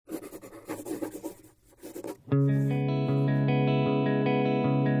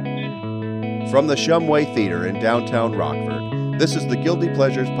From the Shumway Theater in downtown Rockford, this is the Guilty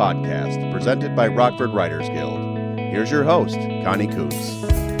Pleasures Podcast, presented by Rockford Writers Guild. Here's your host, Connie Kuntz.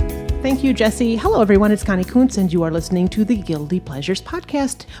 Thank you, Jesse. Hello, everyone. It's Connie Kuntz, and you are listening to the Guilty Pleasures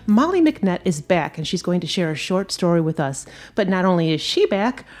Podcast. Molly McNett is back, and she's going to share a short story with us. But not only is she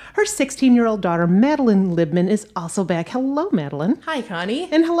back, her 16-year-old daughter, Madeline Libman, is also back. Hello, Madeline. Hi, Connie.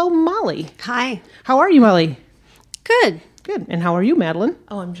 And hello, Molly. Hi. How are you, Molly? Good. Good. And how are you, Madeline?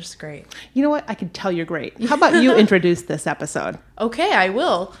 Oh, I'm just great. You know what? I can tell you're great. How about you introduce this episode? Okay, I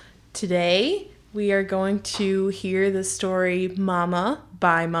will. Today, we are going to hear the story Mama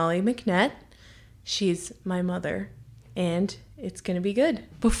by Molly McNett. She's my mother, and it's going to be good.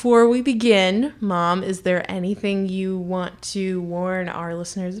 Before we begin, Mom, is there anything you want to warn our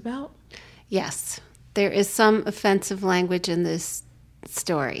listeners about? Yes, there is some offensive language in this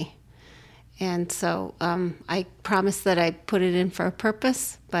story. And so I promise that I put it in for a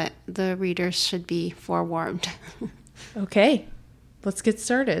purpose, but the readers should be forewarned. Okay, let's get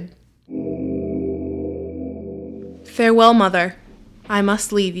started. Farewell, Mother. I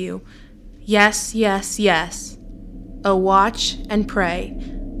must leave you. Yes, yes, yes. Oh, watch and pray.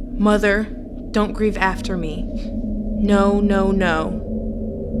 Mother, don't grieve after me. No, no,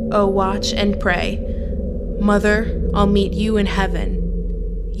 no. Oh, watch and pray. Mother, I'll meet you in heaven.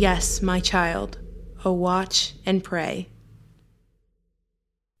 Yes, my child. Oh, watch and pray.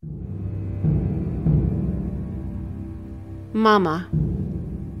 Mama.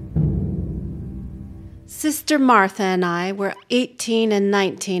 Sister Martha and I were 18 and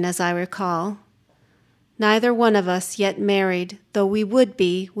 19, as I recall. Neither one of us yet married, though we would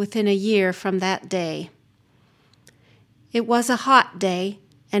be within a year from that day. It was a hot day,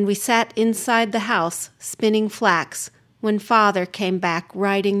 and we sat inside the house spinning flax when Father came back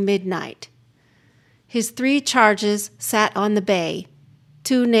riding midnight. His 3 charges sat on the bay,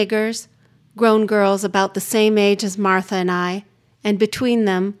 2 niggers, grown girls about the same age as Martha and I, and between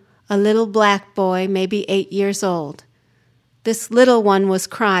them a little black boy, maybe 8 years old. This little one was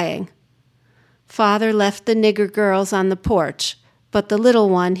crying. Father left the nigger girls on the porch, but the little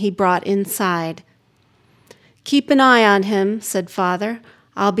one he brought inside. "Keep an eye on him," said Father.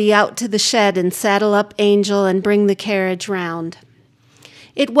 "I'll be out to the shed and saddle up Angel and bring the carriage round."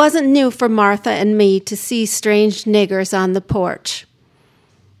 It wasn't new for Martha and me to see strange niggers on the porch.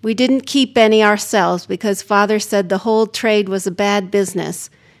 We didn't keep any ourselves because Father said the whole trade was a bad business,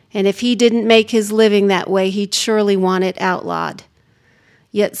 and if he didn't make his living that way, he'd surely want it outlawed.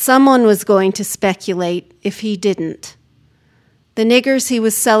 Yet someone was going to speculate if he didn't. The niggers he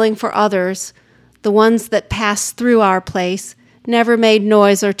was selling for others, the ones that passed through our place, never made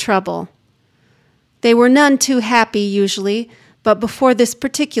noise or trouble. They were none too happy usually, but before this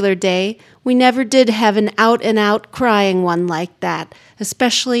particular day, we never did have an out-and-out crying one like that,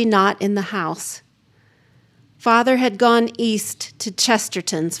 especially not in the house. Father had gone east to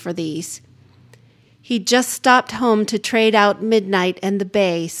Chesterton's for these. He'd just stopped home to trade out Midnight and the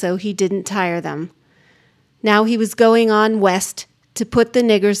Bay, so he didn't tire them. Now he was going on west to put the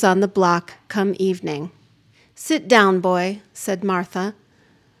niggers on the block come evening. "Sit down, boy," said Martha.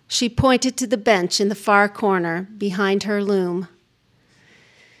 She pointed to the bench in the far corner, behind her loom.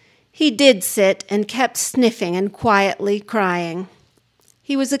 He did sit and kept sniffing and quietly crying.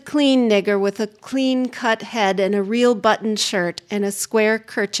 He was a clean nigger with a clean-cut head and a real buttoned shirt and a square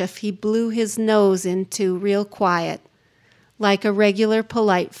kerchief he blew his nose into real quiet, like a regular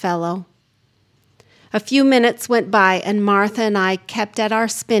polite fellow. A few minutes went by and Martha and I kept at our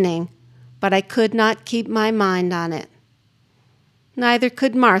spinning, but I could not keep my mind on it. Neither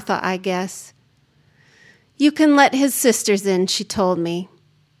could Martha, I guess. "You can let his sisters in," she told me.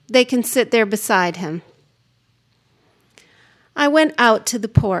 "They can sit there beside him." I went out to the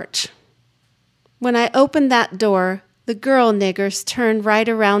porch. When I opened that door, the girl niggers turned right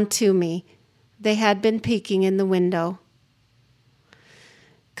around to me. They had been peeking in the window.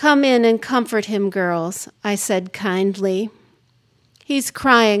 "Come in and comfort him, girls," I said kindly. "He's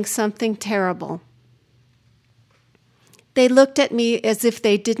crying something terrible." They looked at me as if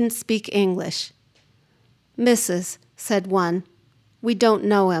they didn't speak English. "Missus," said one, "we don't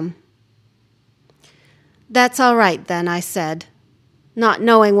know him." "That's all right then," I said, not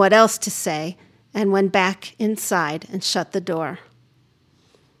knowing what else to say, and went back inside and shut the door.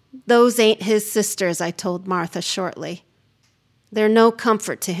 "Those ain't his sisters," I told Martha shortly. "They're no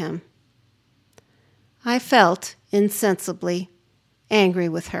comfort to him." I felt, insensibly, angry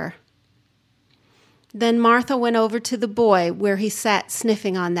with her. Then Martha went over to the boy where he sat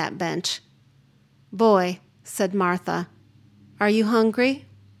sniffing on that bench. "Boy," said Martha, "are you hungry?"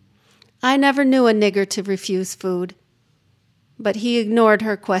 I never knew a nigger to refuse food, but he ignored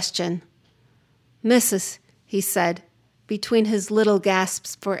her question. "Missus," he said, between his little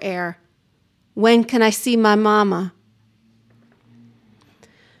gasps for air, "when can I see my mama?"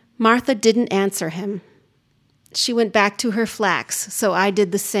 Martha didn't answer him. She went back to her flax, so I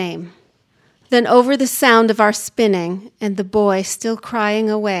did the same. Then over the sound of our spinning and the boy still crying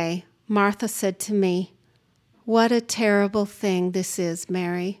away, Martha said to me, "What a terrible thing this is,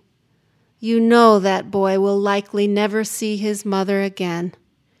 Mary. You know that boy will likely never see his mother again."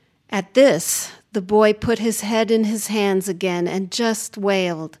 At this, the boy put his head in his hands again and just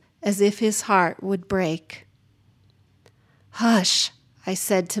wailed as if his heart would break. "Hush," I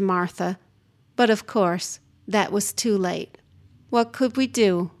said to Martha, but of course, that was too late. What could we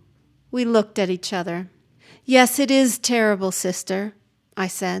do? We looked at each other. "Yes, it is terrible, sister," I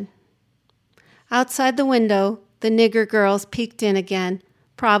said. Outside the window, the nigger girls peeked in again,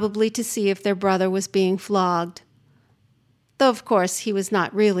 probably to see if their brother was being flogged. Though, of course, he was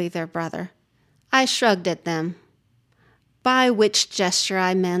not really their brother. I shrugged at them, by which gesture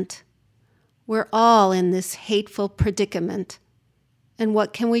I meant, we're all in this hateful predicament, and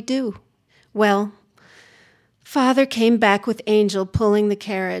what can we do? Well, Father came back with Angel pulling the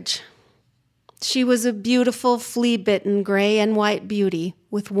carriage. She was a beautiful, flea-bitten gray and white beauty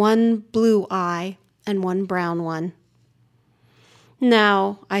with one blue eye and one brown one.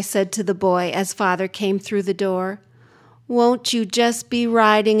 "Now," I said to the boy as Father came through the door, "won't you just be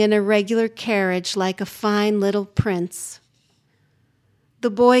riding in a regular carriage like a fine little prince?" The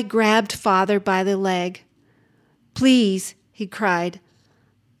boy grabbed Father by the leg. "Please," he cried.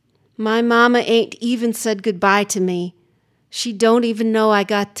 "My mama ain't even said goodbye to me. She don't even know I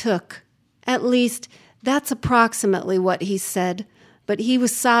got took. At least, that's approximately what he said, but he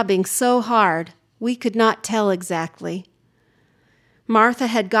was sobbing so hard, we could not tell exactly." Martha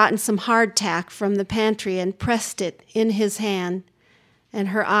had gotten some hardtack from the pantry and pressed it in his hand, and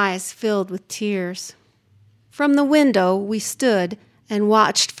her eyes filled with tears. From the window, we stood and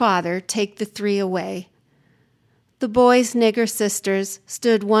watched Father take the three away. The boy's nigger sisters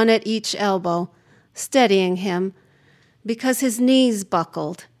stood one at each elbow, steadying him, because his knees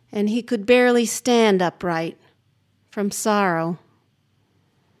buckled and he could barely stand upright from sorrow.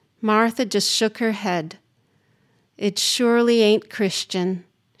 Martha just shook her head. "It surely ain't Christian,"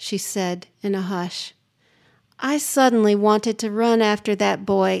 she said in a hush. I suddenly wanted to run after that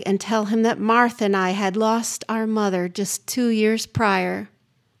boy and tell him that Martha and I had lost our mother just 2 years prior,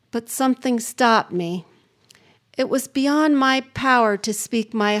 but something stopped me. It was beyond my power to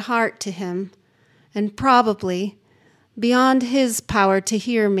speak my heart to him, and probably beyond his power to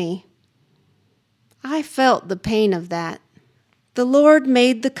hear me. I felt the pain of that. The Lord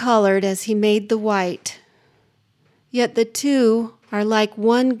made the colored as he made the white, yet the two are like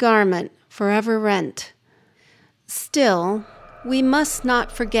one garment forever rent. Still, we must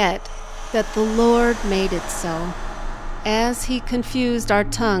not forget that the Lord made it so, as he confused our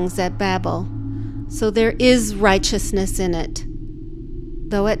tongues at Babel. So there is righteousness in it,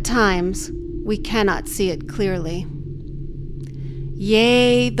 though at times we cannot see it clearly.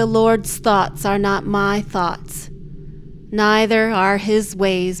 Yea, the Lord's thoughts are not my thoughts, neither are his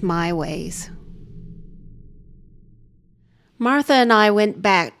ways my ways. Martha and I went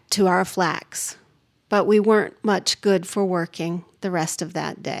back to our flax, but we weren't much good for working the rest of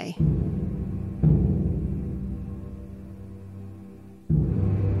that day.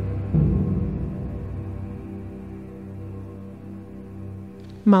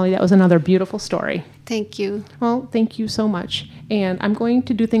 Molly, that was another beautiful story. Thank you. Well, thank you so much. And I'm going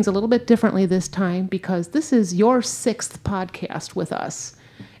to do things a little bit differently this time because this is your 6th podcast with us.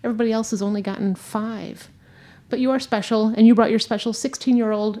 Everybody else has only gotten 5. But you are special, and you brought your special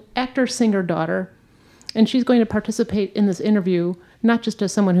 16-year-old actor-singer daughter, and she's going to participate in this interview not just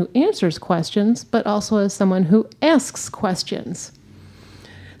as someone who answers questions, but also as someone who asks questions.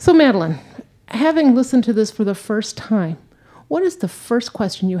 So, Madeline, having listened to this for the first time, what is the first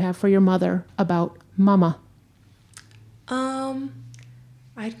question you have for your mother about Mama?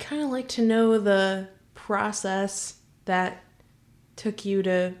 I'd kind of like to know the process that took you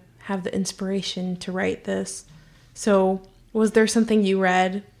to have the inspiration to write this. So, was there something you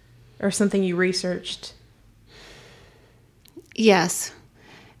read or something you researched? Yes.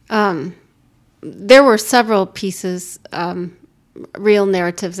 There were several pieces, real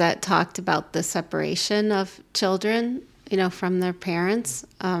narratives that talked about the separation of children, from their parents.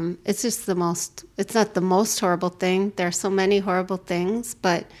 It's just it's not the most horrible thing. There are so many horrible things,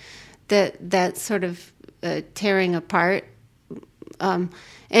 but that sort of tearing apart.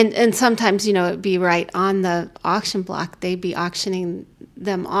 And sometimes, it'd be right on the auction block. They'd be auctioning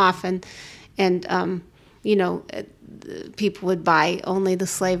them off. And people would buy only the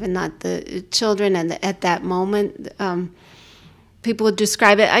slave and not the children. And at that moment, people would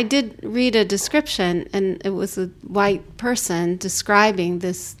describe it. I did read a description, and it was a white person describing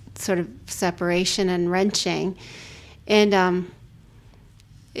this sort of separation and wrenching. And,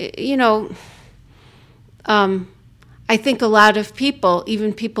 I think a lot of people,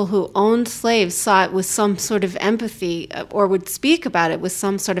 even people who owned slaves, saw it with some sort of empathy, or would speak about it with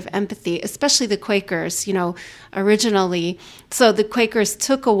some sort of empathy, especially the Quakers, originally. So the Quakers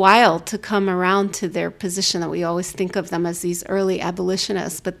took a while to come around to their position that we always think of them as these early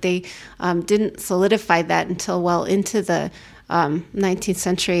abolitionists, but they didn't solidify that until well into the 19th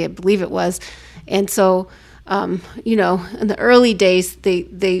century, I believe it was. And so, in the early days,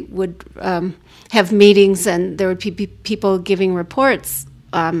 they would have meetings, and there would be people giving reports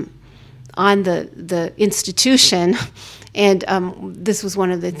on the institution, and this was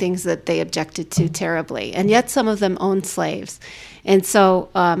one of the things that they objected to terribly. And yet some of them owned slaves. And so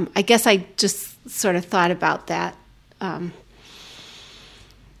I guess I just sort of thought about that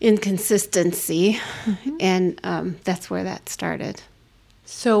inconsistency, and that's where that started.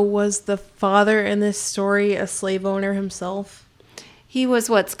 So was the father in this story a slave owner himself? He was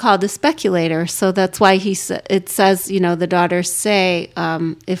what's called a speculator, so that's why it says, the daughters say,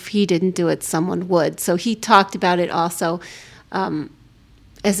 if he didn't do it, someone would. So he talked about it also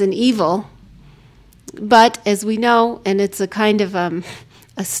as an evil. But as we know, and it's a kind of a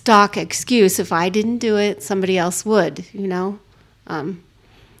stock excuse, if I didn't do it, somebody else would,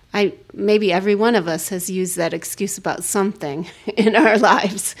 maybe every one of us has used that excuse about something in our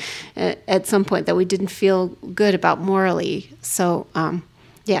lives at some point that we didn't feel good about morally. So,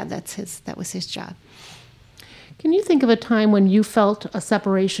 that was his job. Can you think of a time when you felt a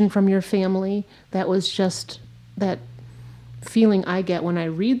separation from your family that was just that feeling I get when I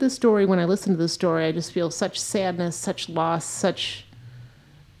read the story, when I listen to the story? I just feel such sadness, such loss, such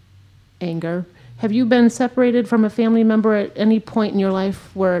anger. Have you been separated from a family member at any point in your life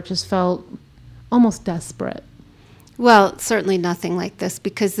where it just felt almost desperate? Well, certainly nothing like this,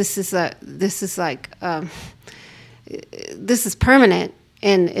 because this is permanent,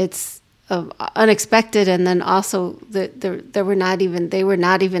 and it's unexpected, and then also they were not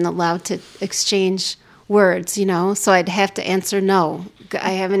even allowed to exchange words, So I'd have to answer no.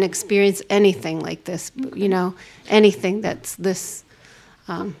 I haven't experienced anything like this, anything that's this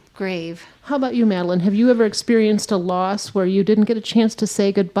grave. How about you, Madeline? Have you ever experienced a loss where you didn't get a chance to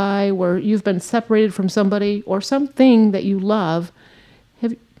say goodbye, where you've been separated from somebody or something that you love?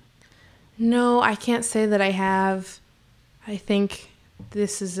 No, I can't say that I have. I think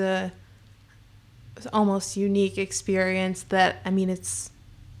this is a almost unique experience that,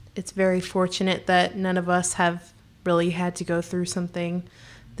 it's very fortunate that none of us have really had to go through something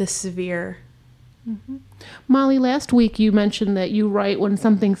this severe. Mm-hmm. Molly, last week you mentioned that you write when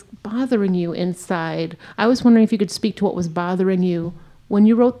something's bothering you inside. I was wondering if you could speak to what was bothering you when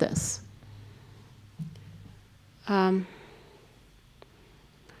you wrote this. I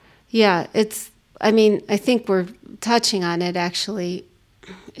think we're touching on it, actually.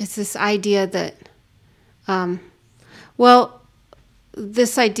 It's this idea that,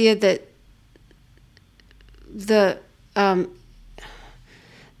 this idea that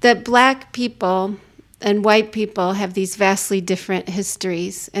that black people and white people have these vastly different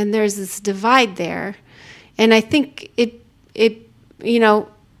histories, and there's this divide there. And I think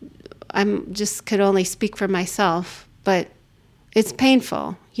I'm just could only speak for myself, but it's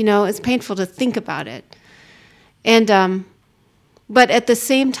painful. It's painful to think about it. And but at the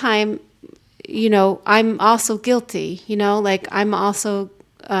same time, I'm also guilty. I'm also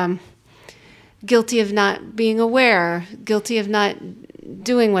guilty of not being aware, guilty of not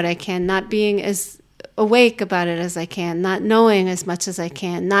doing what I can, not being as awake about it as I can, not knowing as much as I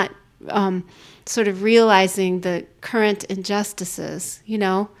can, not sort of realizing the current injustices,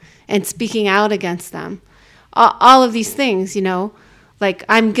 and speaking out against them. All of these things,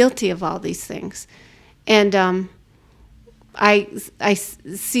 I'm guilty of all these things. And I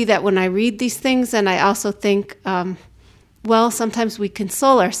see that when I read these things, and I also think, sometimes we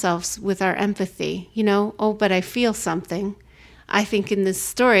console ourselves with our empathy, but I feel something. I think in this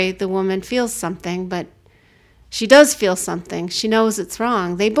story, the woman feels something, but she does feel something. She knows it's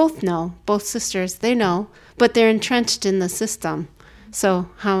wrong. They both know, both sisters, they know, but they're entrenched in the system. So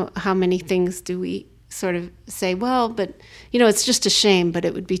how many things do we sort of say, but, it's just a shame, but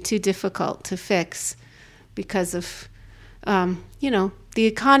it would be too difficult to fix because of, the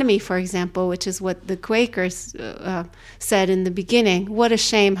economy, for example, which is what the Quakers said in the beginning. What a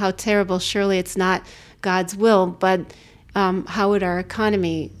shame, how terrible. Surely it's not God's will, but how would our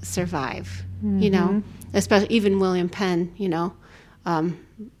economy survive? you know, especially even William Penn, you know,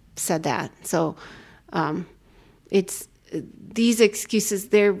 said that. So it's these excuses,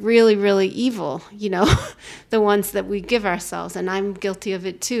 they're really, really evil, you know, the ones that we give ourselves, and I'm guilty of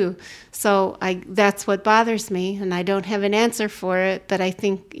it too. So that's what bothers me, and I don't have an answer for it, but I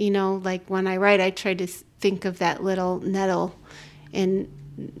think, you know, like when I write, I try to think of that little nettle and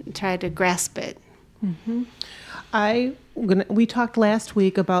try to grasp it. We talked last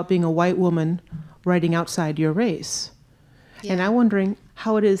week about being a white woman writing outside your race. Yeah. And I'm wondering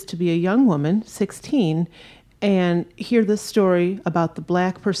how it is to be a young woman, 16, and hear this story about the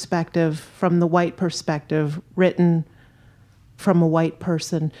black perspective from the white perspective written from a white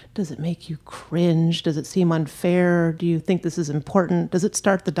person. Does it make you cringe? Does it seem unfair? Do you think this is important? Does it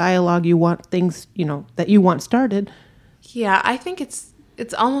start the dialogue you want, things, you know, that you want started? Yeah, I think it's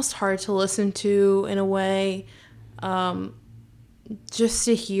almost hard to listen to in a way, just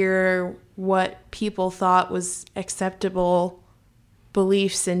to hear what people thought was acceptable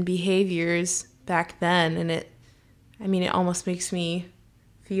beliefs and behaviors back then. And it almost makes me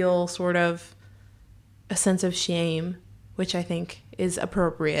feel sort of a sense of shame, which I think is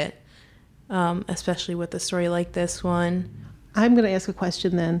appropriate, especially with a story like this one. I'm going to ask a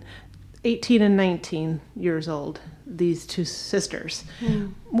question then. 18 and 19 years old, these two sisters.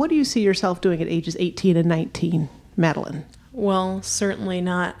 What do you see yourself doing at ages 18 and 19, Madeline? Well, certainly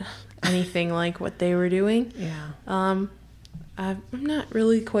not anything like what they were doing. Yeah. I'm not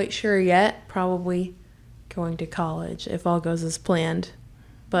really quite sure yet. Probably going to college if all goes as planned.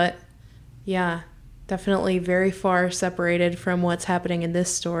 But yeah, definitely very far separated from what's happening in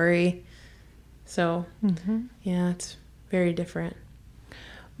this story. So yeah, it's very different.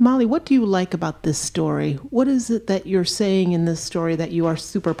 Molly, what do you like about this story? What is it that you're saying in this story that you are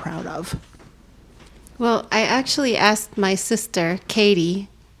super proud of? Well, I actually asked my sister, Katie,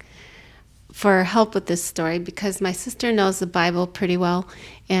 for help with this story because my sister knows the Bible pretty well.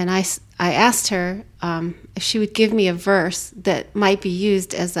 And I asked her if she would give me a verse that might be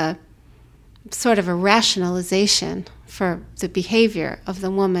used as a sort of a rationalization for the behavior of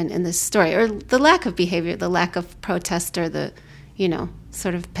the woman in this story, or the lack of behavior, the lack of protest, or the, you know,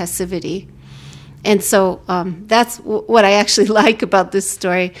 sort of passivity. And so that's what I actually like about this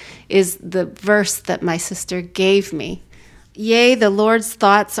story is the verse that my sister gave me. Yea, the Lord's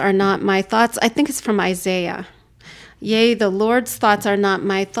thoughts are not my thoughts. I think it's from Isaiah. Yea, the Lord's thoughts are not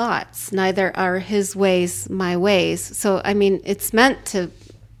my thoughts, neither are his ways my ways. So, I mean, it's meant to,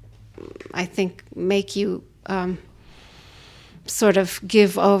 I think, make you sort of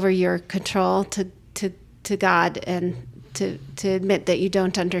give over your control to God and to admit that you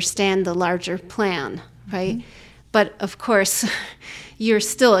don't understand the larger plan, right? But of course, you're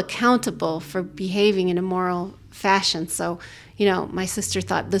still accountable for behaving in a moral fashion. So, you know, my sister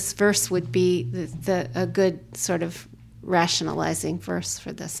thought this verse would be a good sort of rationalizing verse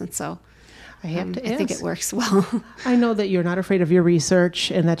for this, and so I have to ask. I think it works well. I know that you're not afraid of your research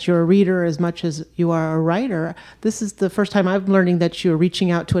and that you're a reader as much as you are a writer. This is the first time I'm learning that you're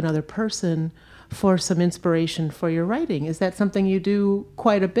reaching out to another person for some inspiration for your writing. Is that something you do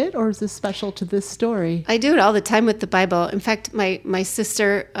quite a bit, or is this special to this story? I do it all the time with the Bible. In fact, my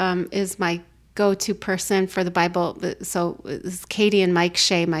sister is my go-to person for the Bible. So it's Katie and Mike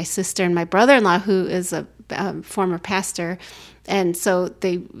Shea, my sister, and my brother-in-law, who is a former pastor. And so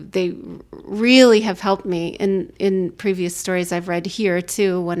they really have helped me in previous stories I've read here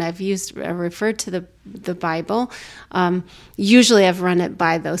too. When I've referred to the Bible, usually I've run it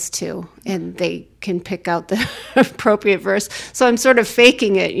by those two, and they can pick out the appropriate verse. So I'm sort of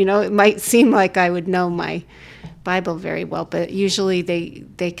faking it. You know, it might seem like I would know my Bible very well, but usually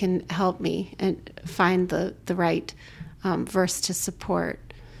they can help me and find the right verse to support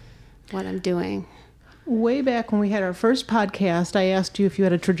what I'm doing. Way back when we had our first podcast, I asked you if you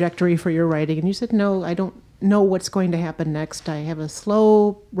had a trajectory for your writing, and you said, no, I don't know what's going to happen next. I have a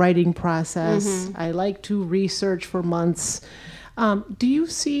slow writing process. I like to research for months. Do you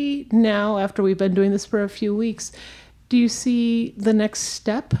see now, after we've been doing this for a few weeks, do you see the next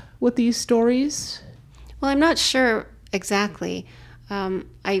step with these stories? Well, I'm not sure exactly.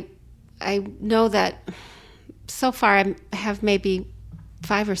 I know that so far I have maybe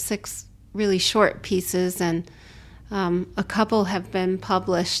 5 or 6 really short pieces, and a couple have been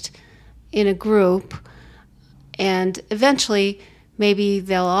published in a group, and eventually maybe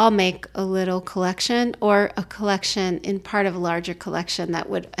they'll all make a little collection, or a collection in part of a larger collection that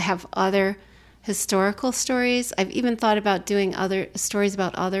would have other historical stories. I've even thought about doing other stories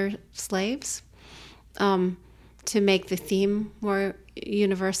about other slaves to make the theme more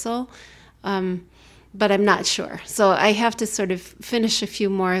universal. but I'm not sure. So I have to sort of finish a few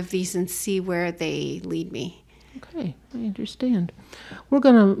more of these and see where they lead me. Okay, I understand. We're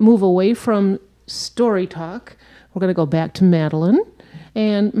going to move away from story talk. We're going to go back to Madeline.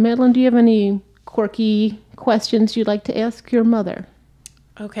 And Madeline, do you have any quirky questions you'd like to ask your mother?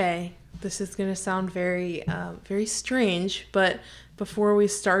 Okay, this is going to sound very, very strange, but before we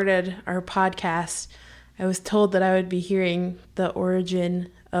started our podcast, I was told that I would be hearing the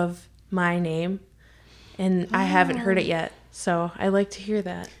origin of my name, and I haven't heard it yet, so I'd like to hear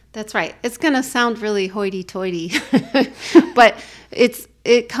that. That's right. It's going to sound really hoity-toity, but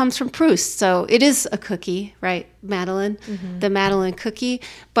it comes from Proust, so it is a cookie, right, Madeline? Mm-hmm. The Madeline cookie.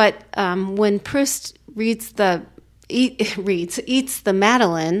 But when Proust eats the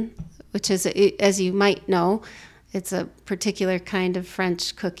Madeline, which is, as you might know, it's a particular kind of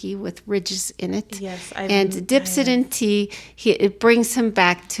French cookie with ridges in it. Yes, and dips it in tea. It brings him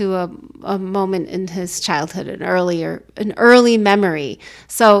back to a moment in his childhood, an early memory.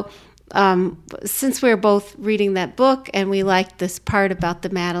 So since we're both reading that book and we liked this part about the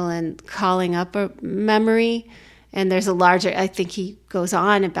Madeline calling up a memory, and there's a larger, I think he goes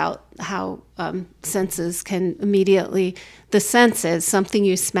on about how senses can immediately, the senses, something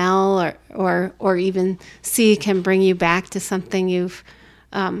you smell or even see can bring you back to something you've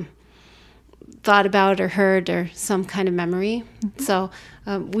thought about or heard or some kind of memory. Mm-hmm. So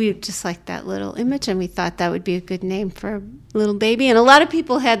we just liked that little image, and we thought that would be a good name for a little baby. And a lot of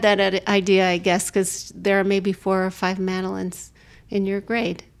people had that idea, I guess, because there are maybe 4 or 5 Madelines in your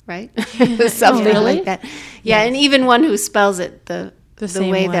grade. Right? Something really? Like that. Yeah, yes. And even one who spells it the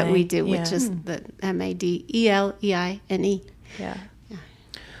way that we do, yeah. which is the Madeleine. Yeah.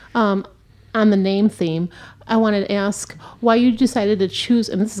 On the name theme, I wanted to ask why you decided to choose,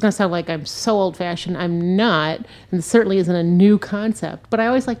 and this is going to sound like I'm so old-fashioned. I'm not, and it certainly isn't a new concept, but I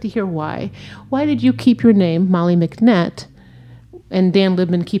always like to hear why. Why did you keep your name, Molly McNett, and Dan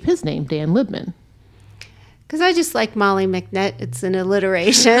Libman keep his name, Dan Libman? Because I just like Molly McNett. It's an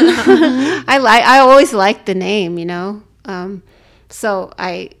alliteration. I always liked the name, you know. So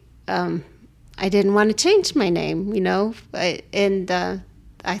I didn't want to change my name, you know. I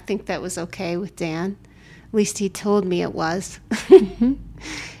think that was okay with Dan. At least he told me it was. Mm-hmm.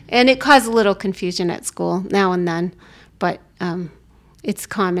 And it caused a little confusion at school now and then, but it's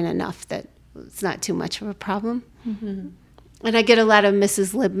common enough that it's not too much of a problem. Mm-hmm. And I get a lot of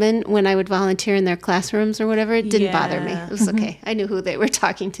Mrs. Libman when I would volunteer in their classrooms or whatever. It didn't bother me. It was okay. I knew who they were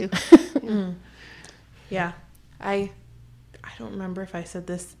talking to. Yeah. I don't remember if I said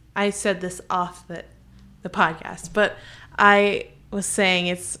this. I said this off the podcast, but I was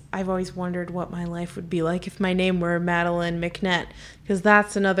saying I've always wondered what my life would be like if my name were Madeline McNett, because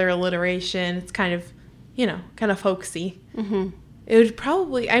that's another alliteration. It's kind of, kind of folksy. Mm-hmm. It would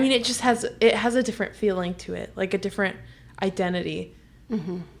probably, it just has a different feeling to it, like a different identity.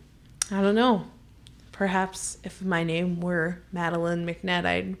 Mm-hmm. I don't know. Perhaps if my name were Madeline McNett,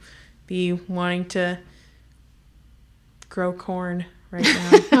 I'd be wanting to grow corn right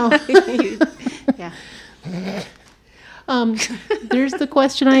now. Yeah. There's the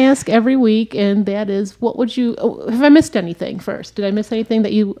question I ask every week, and that is, what would you? Have I missed anything first? Did I miss anything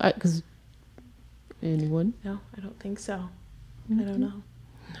that you? Because anyone? No, I don't think so. Mm-hmm. I don't know.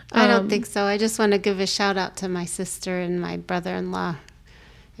 I don't think so. I just want to give a shout out to my sister and my brother-in-law,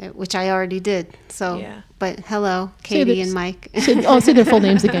 which I already did. So, yeah. But hello, Katie and Mike. Say their full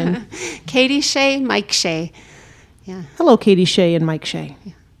names again. Katie Shea, Mike Shea. Yeah. Hello, Katie Shea and Mike Shea.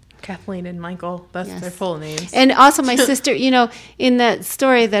 Yeah. Kathleen and Michael. That's their full names. And also my sister, in that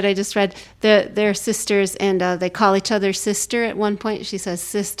story that I just read, they're sisters, and they call each other sister at one point. She says,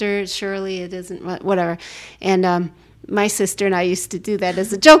 sister, Shirley, it isn't, whatever. And my sister and I used to do that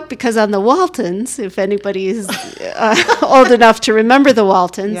as a joke, because on the Waltons, if anybody is old enough to remember the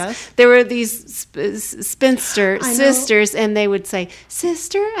Waltons, yes. There were these spinster sisters, and they would say,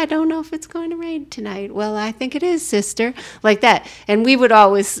 sister, I don't know if it's going to rain tonight. Well, I think it is, sister, like that. And we would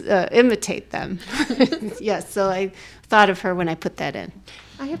always imitate them. Yes, so I thought of her when I put that in.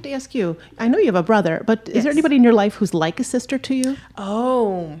 I have to ask you, I know you have a brother, but is there anybody in your life who's like a sister to you?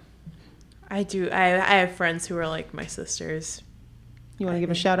 Oh, I do. I have friends who are like my sisters. You want to give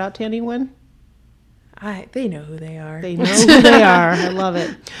a shout out to anyone? They know who they are. They know who they are. I love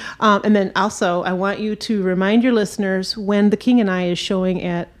it. And then also, I want you to remind your listeners when The King and I is showing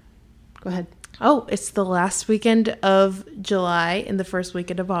at... Go ahead. Oh, it's the last weekend of July and the first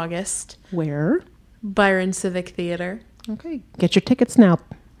weekend of August. Where? Byron Civic Theater. Okay. Get your tickets now,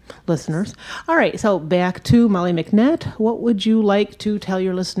 listeners. All right. So back to Molly McNett. What would you like to tell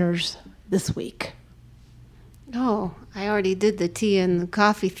your listeners this week? Oh, I already did the tea and the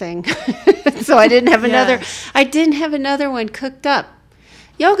coffee thing. So I didn't have another one cooked up.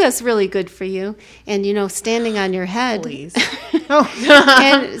 Yoga is really good for you. And, standing on your head Please.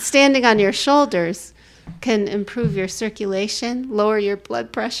 and standing on your shoulders can improve your circulation, lower your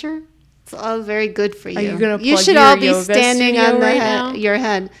blood pressure. It's all very good for you. Are you going to You plug should your all be yoga standing studio on right now? your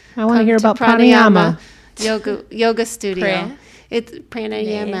head. I want to Come hear about pranayama. Yoga studio. Pran- It's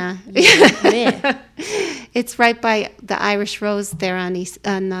pranayama. Meh. It's right by the Irish Rose there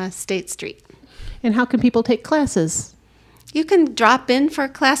on State Street. And how can people take classes? You can drop in for a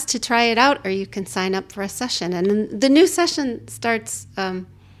class to try it out, or you can sign up for a session. And the new session starts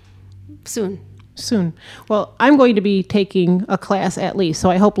soon. Soon. Well, I'm going to be taking a class at least, so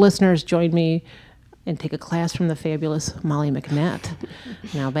I hope listeners join me and take a class from the fabulous Molly McNett.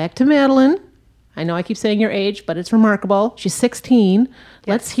 Now back to Madeline. I know I keep saying your age, but it's remarkable. She's 16.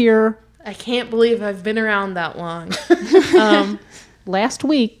 Let's hear. I can't believe I've been around that long. Last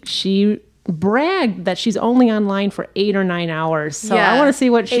week, she bragged that she's only online for 8 or 9 hours. So Yeah. I want to see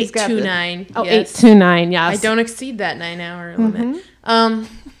what she's got. 8 to 9. Oh, yes. 8 to 9, yes. I don't exceed that 9-hour limit.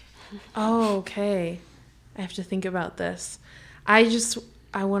 Okay. I have to think about this. I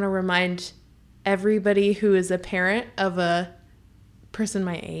want to remind everybody who is a parent of a person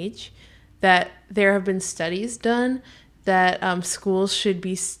my age that there have been studies done that schools should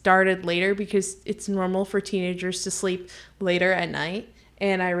be started later because it's normal for teenagers to sleep later at night.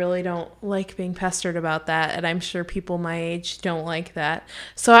 And I really don't like being pestered about that. And I'm sure people my age don't like that.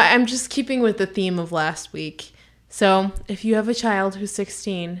 So I'm just keeping with the theme of last week. So if you have a child who's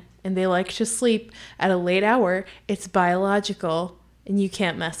 16 and they like to sleep at a late hour, it's biological and you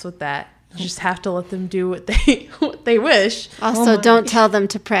can't mess with that. You just have to let them do what they wish. Also, don't tell them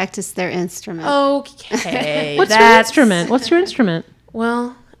to practice their instrument. Okay. What's your instrument? What's your instrument?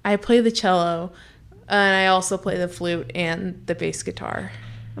 Well, I play the cello, and I also play the flute and the bass guitar.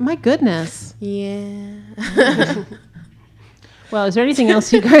 My goodness. Yeah. Well, is there anything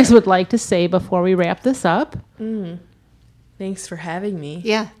else you guys would like to say before we wrap this up? Thanks for having me.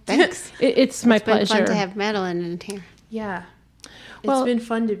 Yeah, thanks. It's my It's been pleasure. fun to have Madeline in here. Yeah. Well- It's been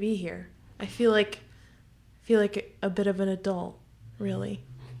fun to be here. I feel like a bit of an adult, really.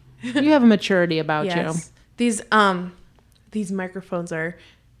 You have a maturity about you. These microphones they're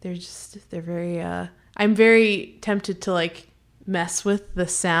very I'm very tempted to mess with the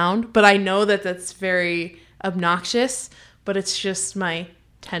sound, but I know that that's very obnoxious, but it's just my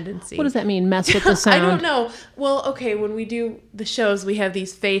tendency. What does that mean, mess with the sound? I don't know. Well, okay, when we do the shows, we have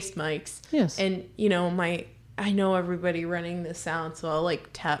these face mics. Yes. And I know everybody running the sound, so I'll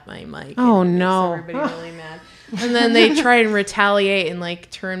tap my mic. Oh, and it makes no. everybody really mad. And then they try and retaliate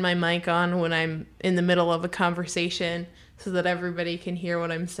and turn my mic on when I'm in the middle of a conversation so that everybody can hear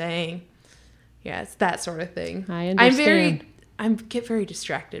what I'm saying. Yeah, it's that sort of thing. I understand. I get very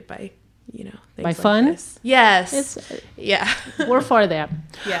distracted by, things By like fun? this. Yes. Yeah. We're for that.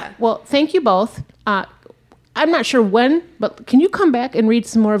 Yeah. Well, thank you both. I'm not sure when, but can you come back and read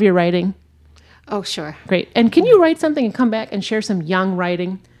some more of your writing? Oh, sure. Great. And can you write something and come back and share some young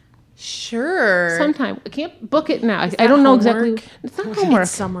writing? Sure. Sometime. I can't book it now. I don't know exactly. homework? It's not homework.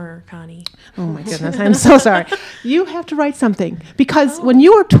 It's summer, Connie. Oh my goodness. I'm so sorry. You have to write something because when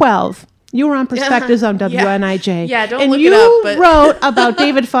you were 12, you were on Perspectives on WNIJ. Yeah, don't and look you it up, but- wrote about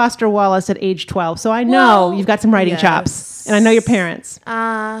David Foster Wallace at age 12. So I know you've got some writing chops. And I know your parents.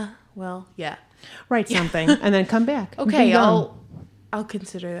 Well, yeah. Write something and then come back. Okay, Be young. I'll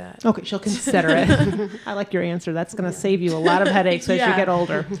consider that. Okay, she'll consider it. I like your answer. That's going to save you a lot of headaches as you Yeah. get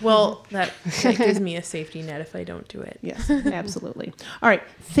older. Well, that gives me a safety net if I don't do it. Yes, absolutely. All right.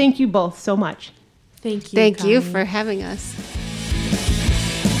 Thank you both so much. Thank you. Thank you Connie. for having us.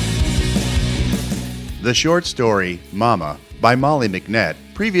 The short story, Mama, by Molly McNett,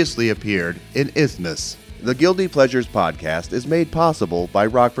 previously appeared in Isthmus. The Guilty Pleasures podcast is made possible by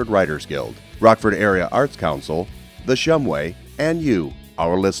Rockford Writers Guild, Rockford Area Arts Council, the Shumway, and you,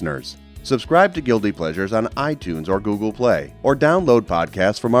 our listeners. Subscribe to Guilty Pleasures on iTunes or Google Play, or download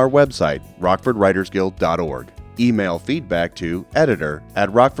podcasts from our website, rockfordwritersguild.org. Email feedback to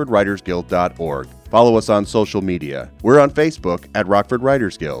editor@rockfordwritersguild.org. Follow us on social media. We're on Facebook at Rockford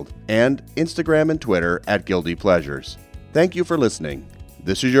Writers Guild and Instagram and Twitter at Guilty Pleasures. Thank you for listening.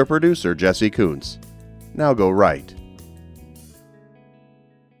 This is your producer, Jesse Kuntz. Now go write.